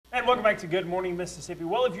And welcome back to Good Morning Mississippi.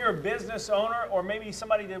 Well, if you're a business owner or maybe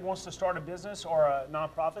somebody that wants to start a business or a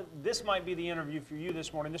nonprofit, this might be the interview for you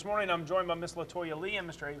this morning. This morning I'm joined by Miss Latoya Lee and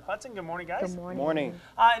Mr. Abe Hudson. Good morning, guys. Good morning. Morning.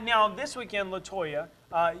 Now, this weekend, Latoya,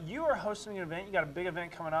 you are hosting an event. You got a big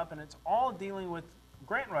event coming up, and it's all dealing with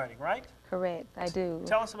grant writing, right? Correct, I do.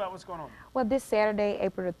 Tell us about what's going on. Well, this Saturday,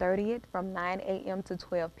 April the 30th, from 9 a.m. to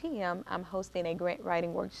 12 p.m., I'm hosting a grant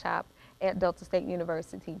writing workshop at Delta State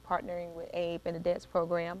University, partnering with Abe and the DETS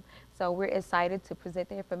program. So we're excited to present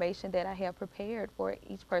the information that I have prepared for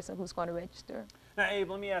each person who's going to register. Now,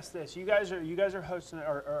 Abe, let me ask this. You guys are hosting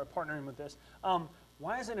or partnering with this.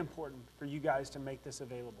 Why is it important for you guys to make this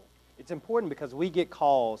available? It's important because we get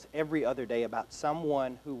calls every other day about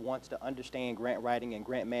someone who wants to understand grant writing and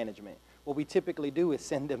grant management. What we typically do is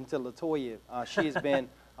send them to Latoya. She has been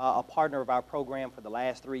a partner of our program for the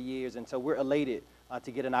last 3 years, and so we're elated to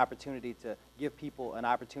get an opportunity to give people an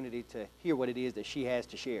opportunity to hear what it is that she has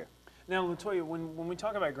to share. Now, Latoya, when we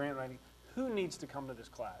talk about grant writing, who needs to come to this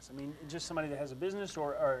class? I mean, just somebody that has a business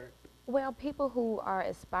or Well, people who are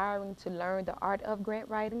aspiring to learn the art of grant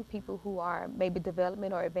writing, people who are maybe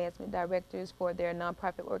development or advancement directors for their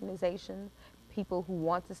nonprofit organization, people who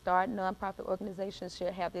want to start nonprofit organizations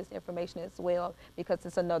should have this information as well, because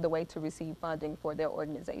it's another way to receive funding for their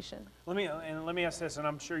organization. let me ask this, and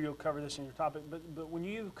I'm sure you'll cover this in your topic, but when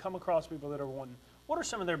you come across people that are wanting, what are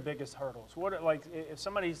some of their biggest hurdles? What are, like, if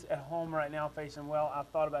somebody's at home right now facing, well, I've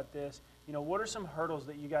thought about this, you know, what are some hurdles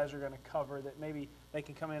that you guys are going to cover that maybe they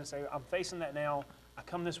can come in and say, I'm facing that now, I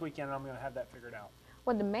come this weekend and I'm going to have that figured out?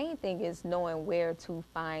 Well, the main thing is knowing where to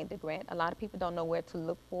find the grant. A lot of people don't know where to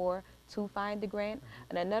look for to find the grant.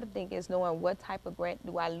 And another thing is knowing what type of grant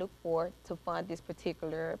do I look for to fund this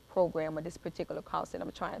particular program or this particular cause that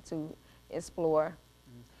I'm trying to explore.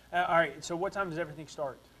 All right, so what time does everything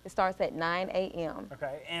start? It starts at 9 a.m.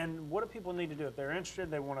 Okay, and what do people need to do? If they're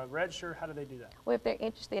interested, they want to register, how do they do that? Well, if they're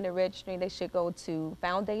interested in registering, they should go to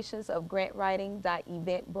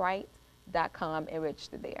foundationsofgrantwriting.eventbrite.com and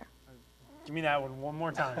register there. Give me that one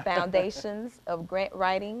more time.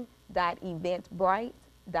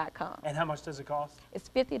 Foundationsofgrantwriting.eventbrite.com. And how much does it cost? It's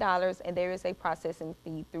 $50, and there is a processing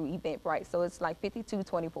fee through Eventbrite, so it's like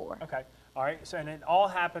 $52.24. Okay, all right. So and it all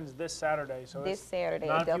happens this Saturday. So This it's Saturday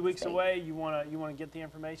not at a few Delta weeks State. away. You wanna get the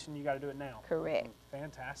information. You got to do it now. Correct.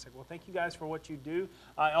 Fantastic. Well, thank you guys for what you do.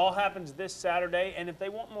 It all happens this Saturday. And if they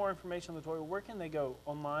want more information, Latoya, where can they go?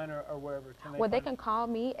 Online or wherever? Well, they can call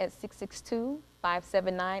me at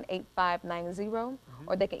 662-579-8590,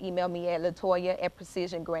 or they can email me at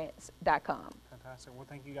latoya@precisiongrants.com. Fantastic. Well,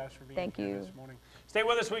 thank you guys for being Thank here you. this morning. Stay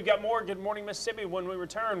with us. We've got more Good Morning Mississippi. When we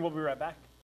return, we'll be right back.